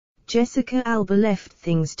Jessica Alba left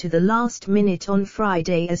things to the last minute on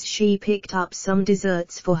Friday as she picked up some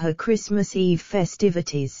desserts for her Christmas Eve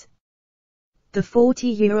festivities. The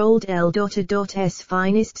 40-year-old L.S.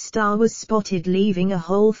 finest star was spotted leaving a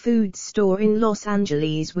Whole Foods store in Los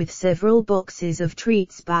Angeles with several boxes of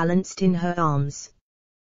treats balanced in her arms.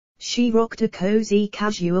 She rocked a cozy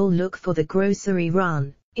casual look for the grocery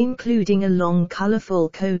run, including a long colorful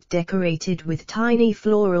coat decorated with tiny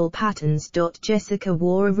floral patterns. Jessica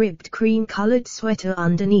wore a ribbed cream-colored sweater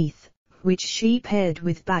underneath, which she paired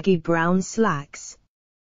with baggy brown slacks.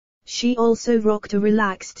 She also rocked a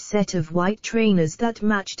relaxed set of white trainers that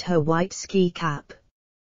matched her white ski cap.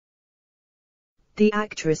 The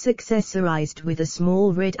actress accessorized with a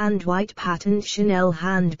small red and white patterned Chanel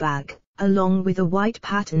handbag, along with a white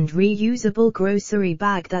patterned reusable grocery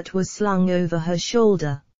bag that was slung over her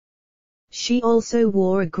shoulder. She also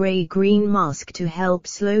wore a gray-green mask to help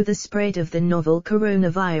slow the spread of the novel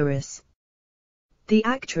coronavirus. The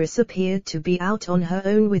actress appeared to be out on her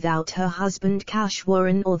own without her husband Cash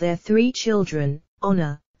Warren or their 3 children,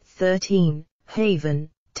 Honor, 13,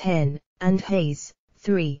 Haven, 10, and Hayes,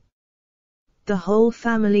 3. The whole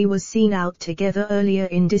family was seen out together earlier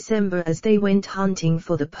in December as they went hunting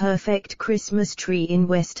for the perfect Christmas tree in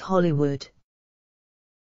West Hollywood.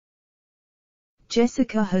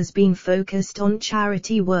 Jessica has been focused on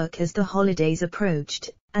charity work as the holidays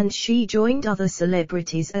approached, and she joined other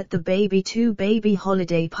celebrities at the Baby to Baby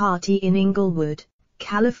holiday party in Inglewood,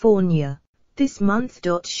 California, this month.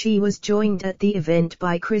 She was joined at the event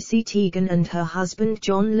by Chrissy Teigen and her husband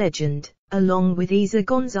John Legend, along with Isa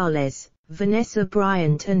Gonzalez, Vanessa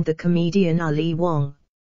Bryant and the comedian Ali Wong.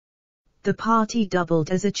 The party doubled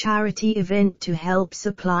as a charity event to help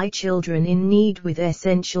supply children in need with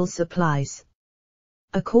essential supplies.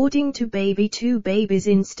 According to Baby to Baby's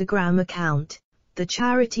Instagram account, the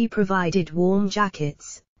charity provided warm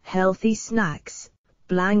jackets, healthy snacks,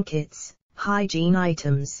 blankets, hygiene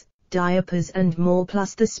items, diapers and more,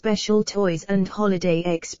 plus the special toys and holiday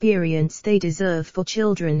experience they deserve for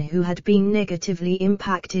children who had been negatively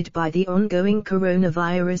impacted by the ongoing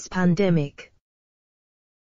coronavirus pandemic.